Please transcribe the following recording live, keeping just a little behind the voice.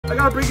I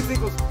gotta break it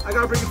sequels. I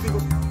gotta break it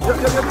sequels.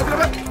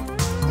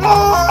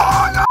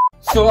 Oh, no!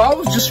 So I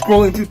was just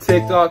scrolling through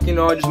TikTok, you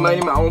know, just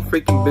minding my own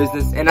freaking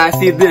business, and I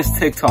see this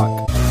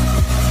TikTok.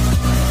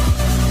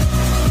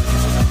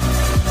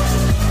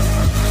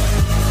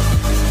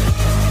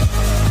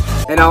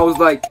 And I was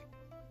like,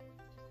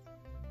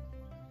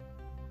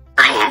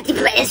 I have to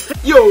play this.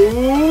 Yo,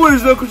 what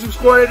is up,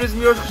 CrisxGamer? It is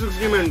me,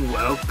 CrisxGamer, and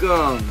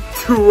welcome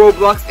to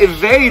Roblox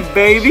Evade,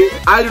 baby.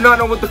 I do not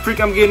know what the freak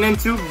I'm getting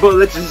into, but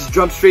let's just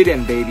jump straight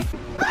in, baby.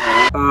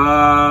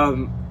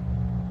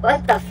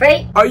 What the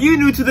freak? Are you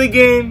new to the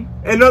game?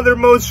 In other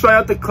modes, try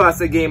out the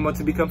classic game mode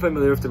to become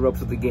familiar with the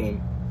ropes of the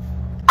game.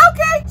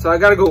 Okay. So I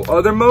gotta go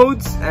other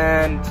modes,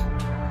 and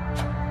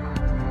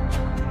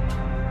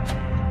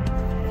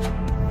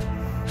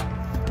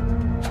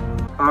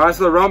alright,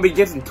 so the round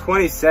begins in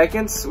 20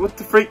 seconds. What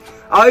the freak?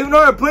 I don't even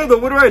know how to play though.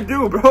 What do I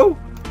do, bro?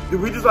 Do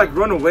we just like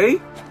run away?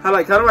 How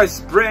do I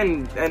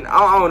sprint and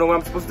I don't know what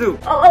I'm supposed to do.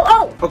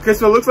 Oh. Okay,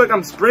 so it looks like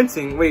I'm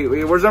sprinting. Wait,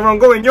 where's everyone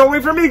going? Yo,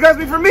 wait for me, guys,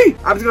 wait for me.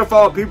 I'm just gonna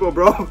follow people,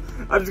 bro.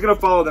 I'm just gonna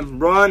follow them.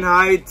 Run,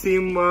 hide,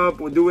 team up,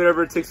 we'll do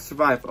whatever it takes to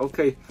survive.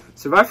 Okay,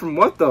 survive from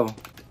what though?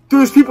 Dude,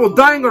 there's people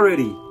dying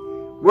already.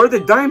 Where are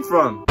they dying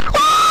from?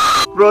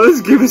 Bro,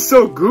 this game is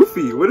so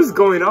goofy. What is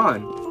going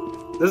on?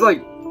 There's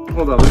like,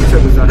 hold on, let me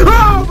check this out.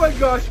 Oh my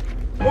gosh!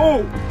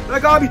 Oh,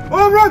 that got me!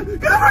 Oh, run!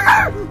 Get over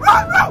here!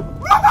 Run, bro!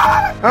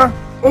 Run! Huh?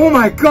 Oh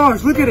my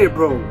gosh, look at it,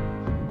 bro!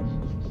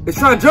 It's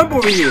trying to jump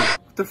over here.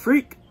 What the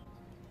freak?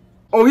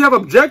 Oh, we have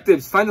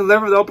objectives. Find the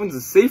lever that opens the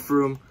safe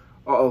room.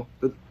 Uh-oh.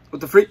 What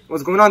the freak?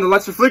 What's going on? The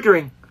lights are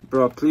flickering.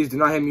 Bro, please do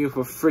not hit me with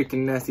a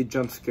freaking nasty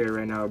jump scare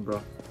right now,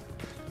 bro.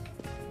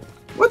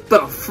 What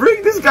the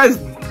freak? This guy's...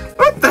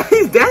 What the...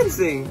 He's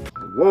dancing.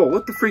 Whoa,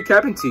 what the freak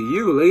happened to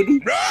you, lady?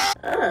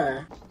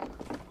 Oh!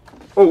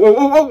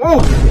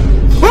 Whoa!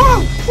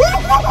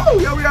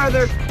 Yeah, we out of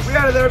there. We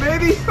out of there,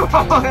 baby.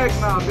 Oh, heck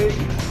nah, baby.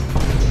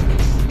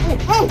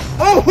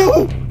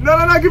 Oh!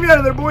 No, get me out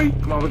of there, boy.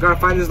 Come on, we gotta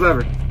find this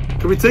lever.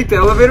 Can we take the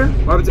elevator?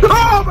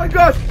 Oh my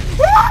gosh!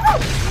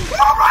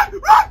 Oh,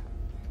 run!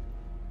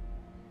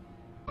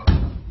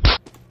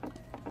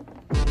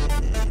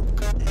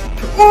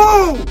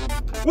 Oh!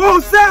 Whoa,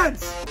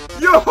 Sans!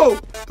 Yo!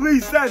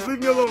 Please, Sans, leave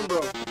me alone,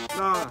 bro.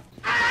 Nah.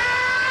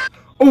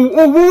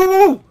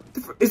 Whoa!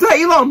 Is that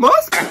Elon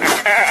Musk?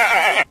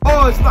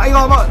 Oh, it's not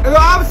Elon Musk.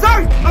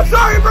 I'm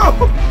sorry,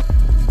 bro.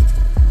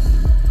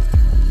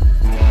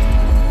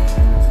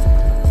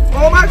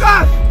 Oh my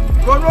gosh!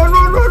 Run!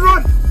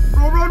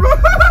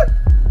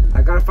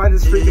 I gotta find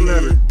this freaking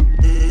lever.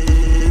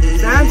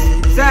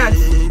 Sans,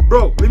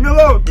 bro, leave me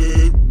alone.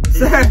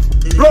 Sans,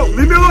 bro,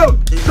 leave me alone.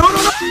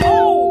 No.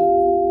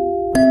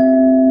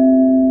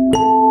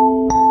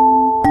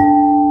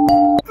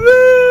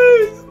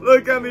 Please,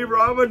 look at me, bro.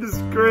 I'm a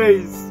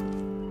disgrace.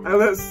 I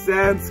let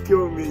Sans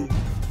kill me.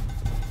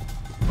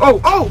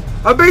 Oh!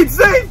 I'm being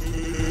saved!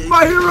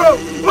 My hero!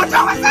 What's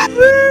up with that?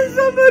 Please,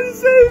 somebody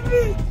save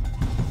me!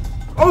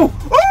 Oh!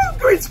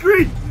 Green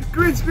screen!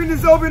 Green screen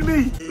is helping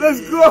me!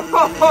 Let's go!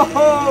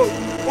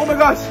 Oh my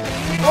gosh!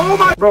 Oh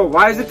my... Bro,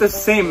 why is it the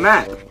same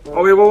map?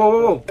 Oh wait,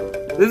 whoa.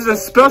 This is a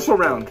special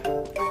round.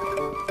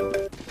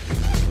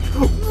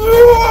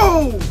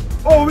 Whoa!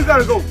 Oh, we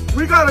gotta go,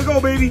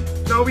 baby!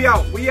 No, we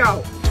out.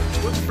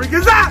 What the freak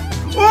is that?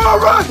 Oh,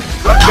 run!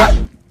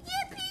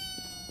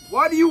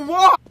 Why do you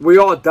walk? We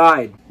all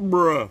died.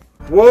 Bruh.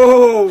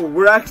 Whoa,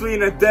 we're actually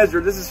in a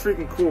desert. This is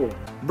freaking cool.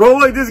 Bro,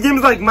 look, this game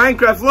is like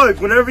Minecraft. Look,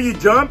 whenever you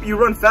jump, you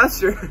run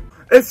faster.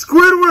 It's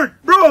Squidward.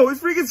 Bro,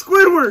 it's freaking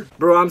Squidward.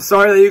 Bro, I'm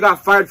sorry that you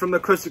got fired from the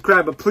Krusty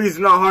Krab, but please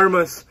do not harm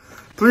us.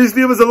 Please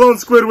leave us alone,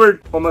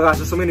 Squidward. Oh my gosh,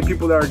 there's so many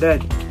people that are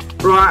dead.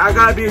 Bro, I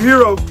gotta be a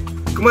hero.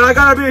 Come on, I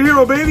gotta be a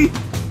hero, baby.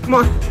 Come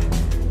on.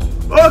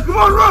 Oh, come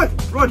on, run.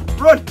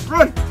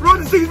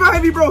 This thing's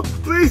behind me, bro.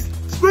 Please,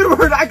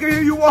 Squidward, I can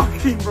hear you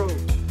walking, bro.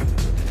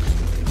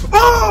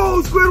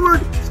 Oh,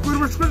 Squidward!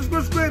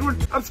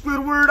 I'm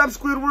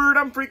Squidward.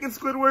 I'm freaking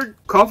Squidward.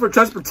 Call for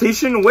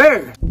transportation?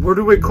 Where? Where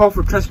do we call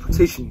for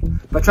transportation?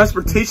 By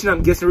transportation,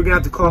 I'm guessing we're gonna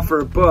have to call for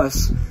a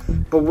bus.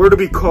 But where do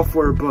we call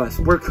for a bus?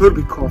 Where could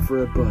we call for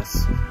a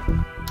bus?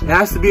 It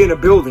has to be in a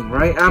building,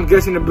 right? I'm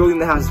guessing a building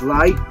that has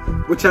light,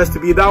 which has to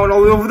be that one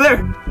all the way over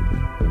there.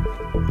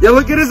 Yeah,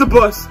 look, it is a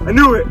bus. I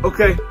knew it.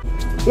 Okay.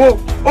 Whoa.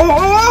 Oh,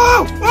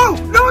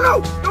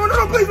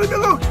 no, please leave me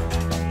alone.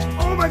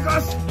 Oh my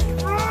gosh.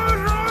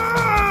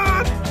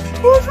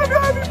 Oh, it's right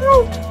behind me,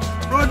 bro.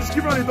 Bro, just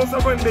keep running. Don't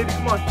stop running, baby.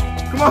 Come on.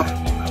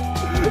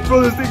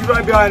 Bro, this thing's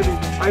right behind me.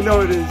 I know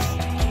it is.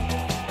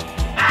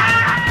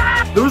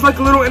 There was like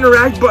a little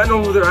interact button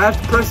over there. I have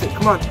to press it.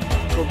 Come on.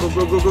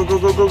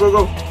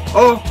 Go.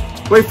 Oh,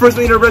 wait. First,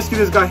 I need to rescue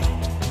this guy.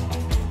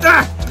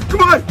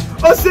 Come on.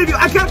 I'll save you.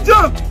 I can't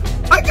jump.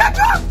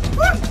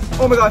 Run.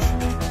 Oh, my gosh.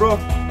 Bro.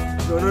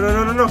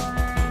 No.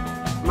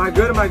 Am I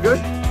good?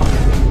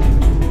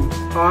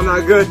 Oh, I'm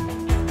not good.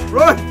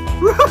 Run.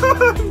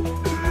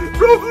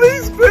 Bro,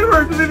 please,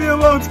 Squidward, leave me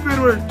alone,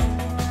 Squidward.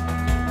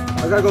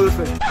 I gotta go this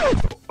way.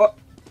 Oh,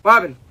 what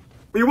happened?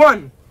 We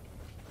won.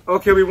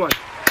 Okay, we won.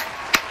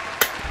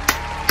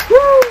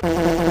 Woo!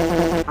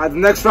 Alright, the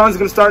next round is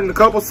gonna start in a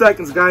couple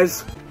seconds,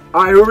 guys.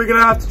 Alright, who are we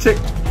gonna have to check?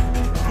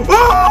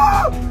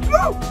 Oh!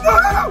 No!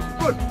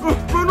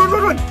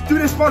 Run! Dude,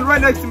 they spawned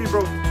right next to me,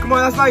 bro. Come on,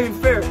 that's not even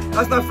fair.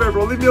 That's not fair,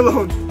 bro. Leave me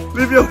alone.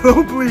 Leave me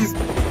alone, please.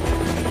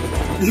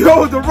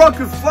 Yo, the rock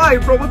is flying,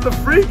 bro. What the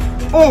freak?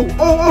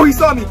 Oh, he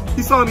saw me.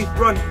 He saw me.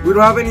 Run. We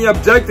don't have any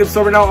objectives,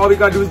 so right now all we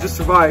gotta do is just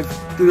survive.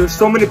 Dude, there's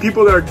so many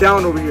people that are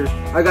down over here.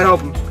 I gotta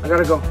help them. I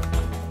gotta go.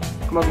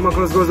 Come on,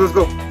 let's go.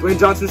 Dwayne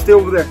Johnson, stay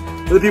over there.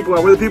 Where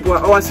the people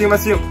at? Oh, I see him.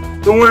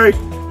 Don't worry.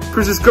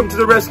 Cris is coming to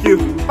the rescue.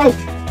 Oh,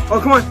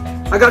 come on.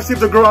 I gotta save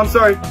the girl. I'm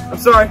sorry.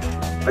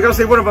 I gotta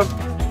save one of them.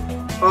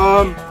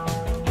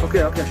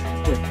 Okay.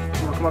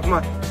 Come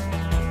on.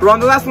 Bro, I'm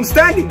the last one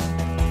standing.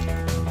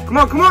 Come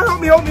on, help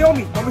me. Help me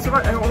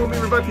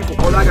revive people.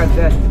 Oh, that guy's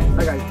dead.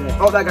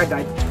 Oh, that guy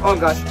died. Oh,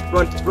 gosh.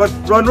 Run.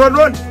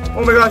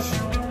 Oh, my gosh.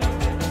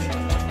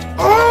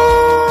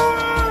 Oh,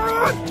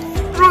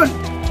 run.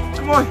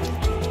 Come on.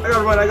 I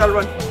gotta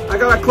run. I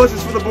gotta clutch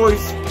this for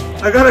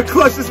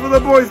the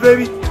boys.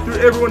 Baby. Dude,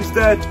 everyone's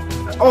dead.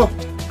 Oh,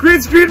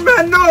 green screen,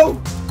 man, no.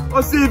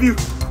 I'll save you,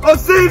 baby. I'll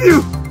save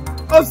you.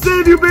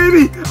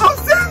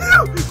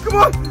 Come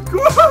on.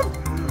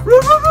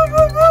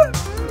 Run.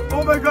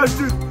 Oh, my gosh,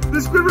 dude.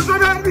 This Squidward's right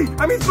behind me.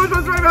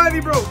 SpongeBob's right behind me,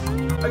 bro.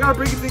 I gotta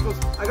break his ankles.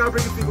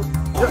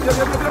 Yep.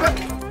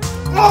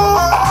 Oh,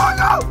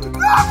 no!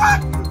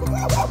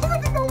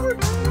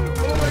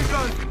 Oh, my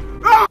God.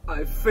 Ah!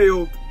 I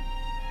failed.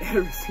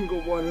 Every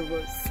single one of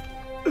us.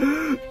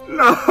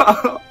 No.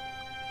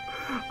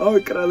 How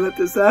could I let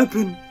this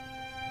happen?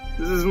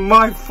 This is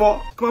my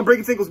fault. Come on, break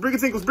his ankles. Right.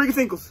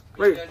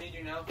 Me and Dad need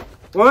you now.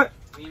 What?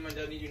 Me and my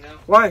dad need you now.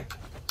 Why?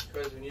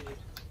 Because we need you.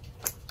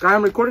 Guy,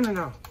 I'm recording it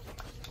now.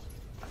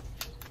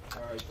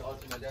 Alright, so I'll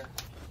see my dad.